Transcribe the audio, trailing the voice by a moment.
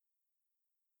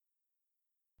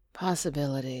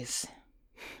Possibilities.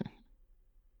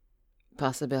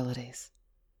 Possibilities.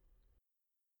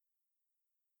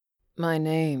 My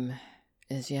name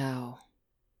is Yao,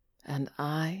 and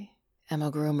I am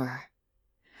a groomer.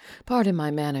 Pardon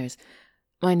my manners.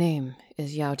 My name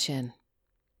is Yao Chen.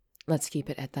 Let's keep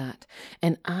it at that.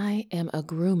 And I am a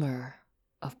groomer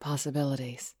of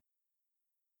possibilities.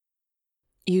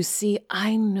 You see,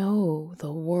 I know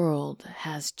the world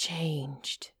has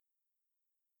changed.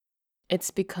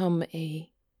 It's become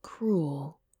a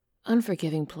cruel,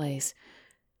 unforgiving place,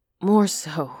 more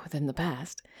so than the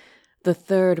past. The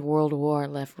Third World War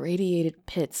left radiated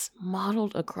pits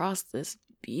modeled across this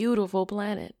beautiful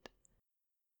planet.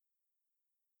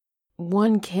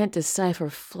 One can't decipher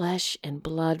flesh and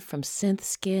blood from synth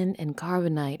skin and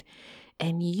carbonite,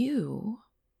 and you,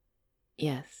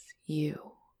 yes,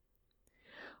 you,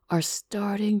 are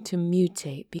starting to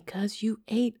mutate because you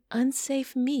ate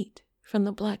unsafe meat from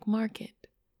the black market.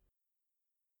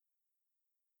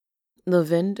 The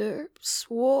vendor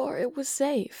swore it was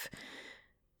safe,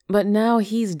 but now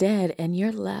he's dead and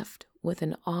you're left with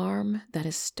an arm that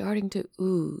is starting to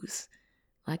ooze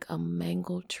like a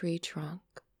mangled tree trunk.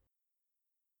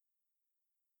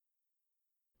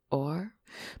 Or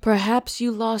perhaps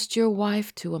you lost your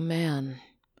wife to a man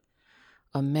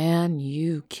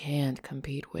you can't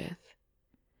compete with.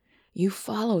 You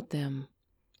followed them,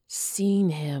 seen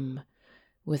him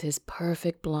with his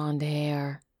perfect blonde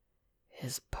hair,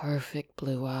 his perfect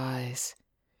blue eyes,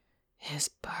 his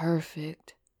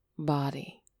perfect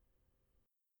body.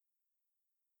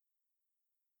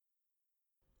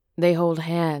 They hold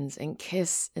hands and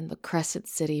kiss in the Crescent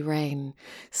City rain,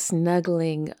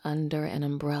 snuggling under an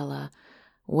umbrella,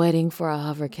 waiting for a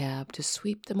hovercab to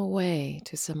sweep them away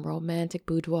to some romantic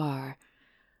boudoir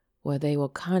where they will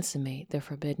consummate their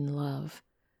forbidden love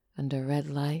under red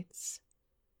lights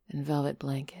and velvet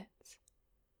blankets.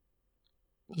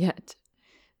 Yet,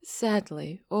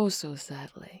 sadly, oh so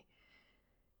sadly,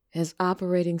 his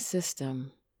operating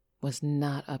system was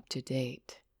not up to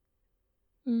date.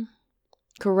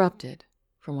 Corrupted,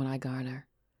 from what I garner.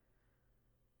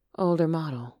 Older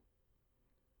model.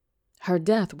 Her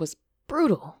death was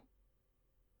brutal,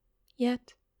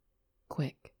 yet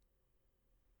quick.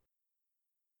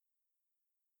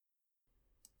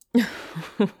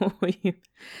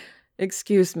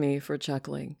 Excuse me for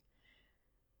chuckling.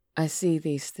 I see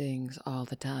these things all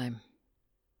the time.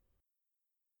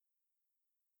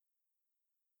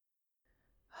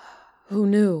 Who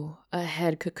knew a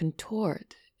head could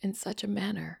contort in such a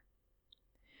manner?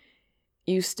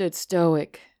 You stood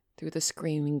stoic through the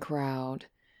screaming crowd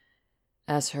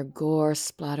as her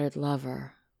gore-splattered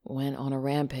lover went on a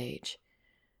rampage,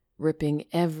 ripping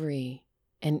every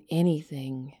and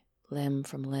anything limb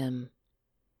from limb.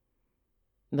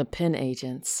 The pen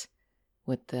agents,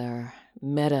 with their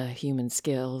meta-human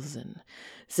skills and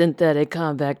synthetic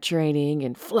combat training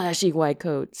and flashy white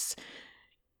coats,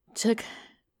 took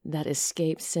that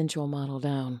escaped sensual model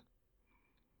down.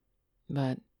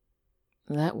 But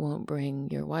that won't bring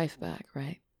your wife back,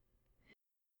 right?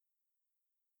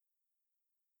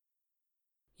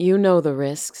 You know the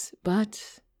risks,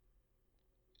 but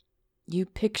you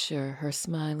picture her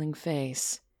smiling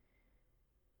face,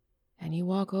 and you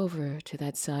walk over to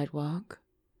that sidewalk,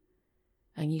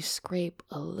 and you scrape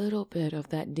a little bit of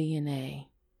that DNA,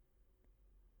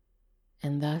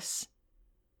 and thus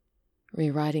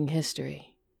rewriting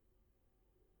history,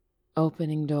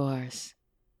 opening doors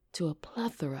to a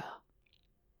plethora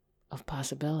of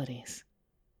possibilities.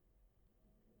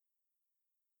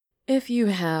 If you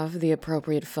have the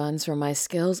appropriate funds for my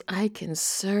skills, I can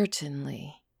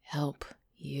certainly help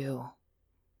you.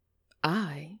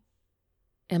 I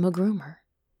am a groomer.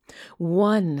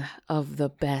 One of the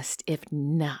best, if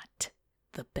not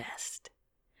the best.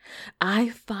 I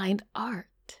find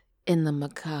art in the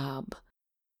macabre,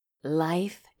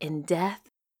 life in death,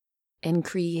 and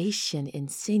creation in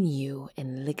sinew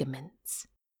and ligaments.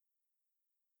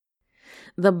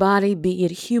 The body, be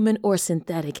it human or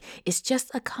synthetic, is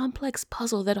just a complex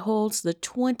puzzle that holds the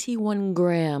 21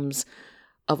 grams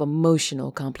of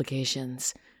emotional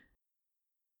complications.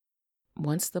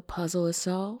 Once the puzzle is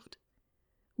solved,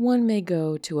 one may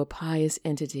go to a pious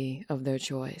entity of their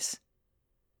choice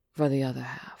for the other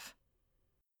half.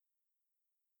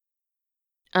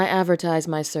 I advertise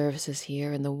my services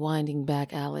here in the winding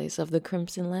back alleys of the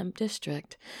Crimson Lamp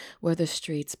District, where the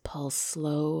streets pulse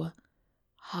slow,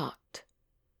 hot,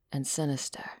 and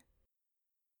sinister.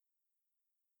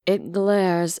 It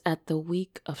glares at the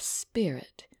weak of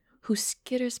spirit who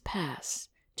skitters past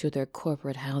to their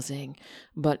corporate housing,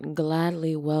 but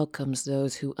gladly welcomes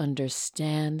those who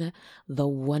understand the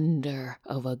wonder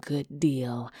of a good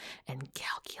deal and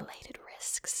calculated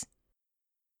risks.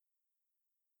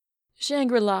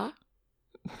 Shangri-La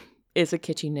is a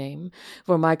kitschy name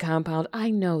for my compound,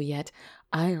 I know, yet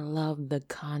I love the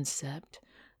concept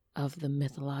of the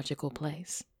mythological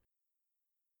place.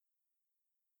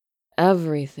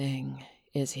 Everything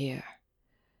is here.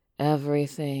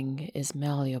 Everything is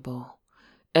malleable.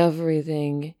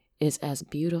 Everything is as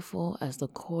beautiful as the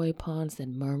koi ponds that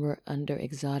murmur under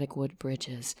exotic wood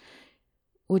bridges.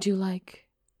 Would you like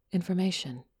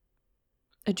information?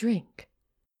 A drink?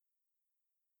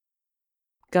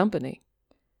 Company?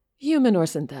 Human or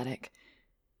synthetic?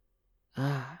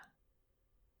 Ah.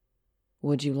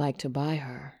 Would you like to buy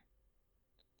her?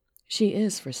 She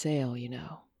is for sale, you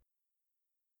know.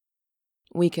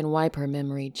 We can wipe her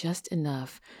memory just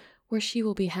enough where she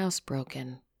will be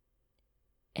housebroken,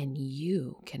 and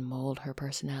you can mold her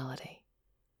personality.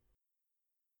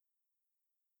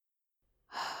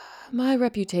 My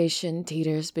reputation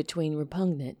teeters between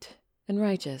repugnant and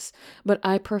righteous, but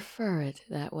I prefer it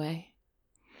that way.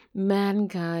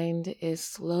 Mankind is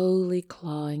slowly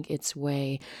clawing its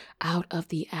way out of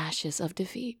the ashes of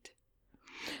defeat.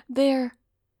 There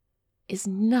is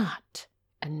not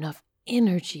enough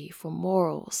energy for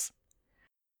morals.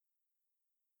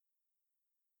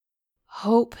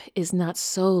 Hope is not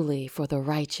solely for the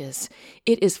righteous.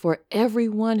 It is for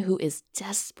everyone who is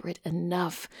desperate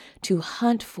enough to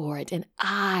hunt for it, and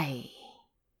I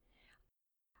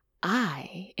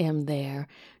am there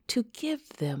to give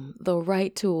them the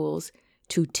right tools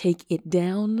to take it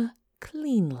down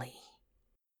cleanly.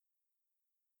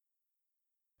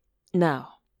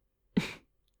 Now,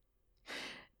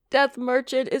 Death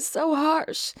Merchant is so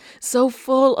harsh, so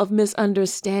full of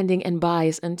misunderstanding and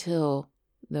bias until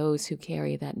those who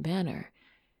carry that banner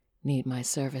need my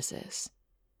services.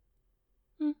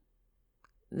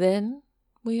 Then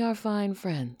we are fine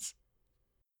friends.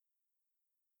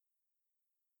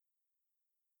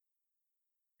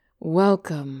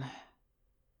 Welcome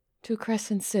to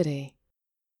Crescent City,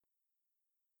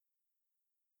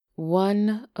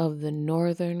 one of the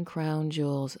northern crown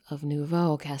jewels of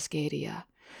Nouveau Cascadia,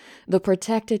 the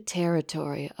protected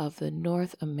territory of the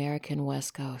North American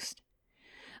West Coast.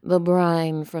 The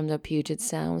brine from the Puget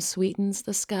Sound sweetens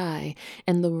the sky,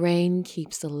 and the rain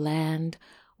keeps the land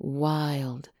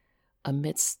wild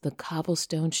amidst the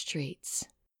cobblestone streets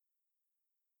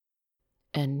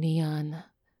and neon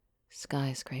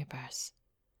skyscrapers.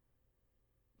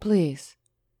 Please,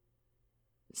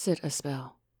 sit a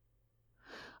spell.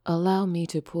 Allow me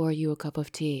to pour you a cup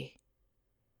of tea.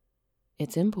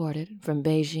 It's imported from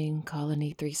Beijing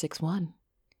Colony 361.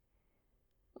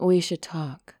 We should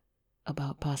talk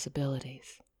about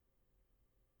possibilities.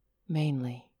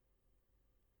 Mainly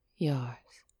yours.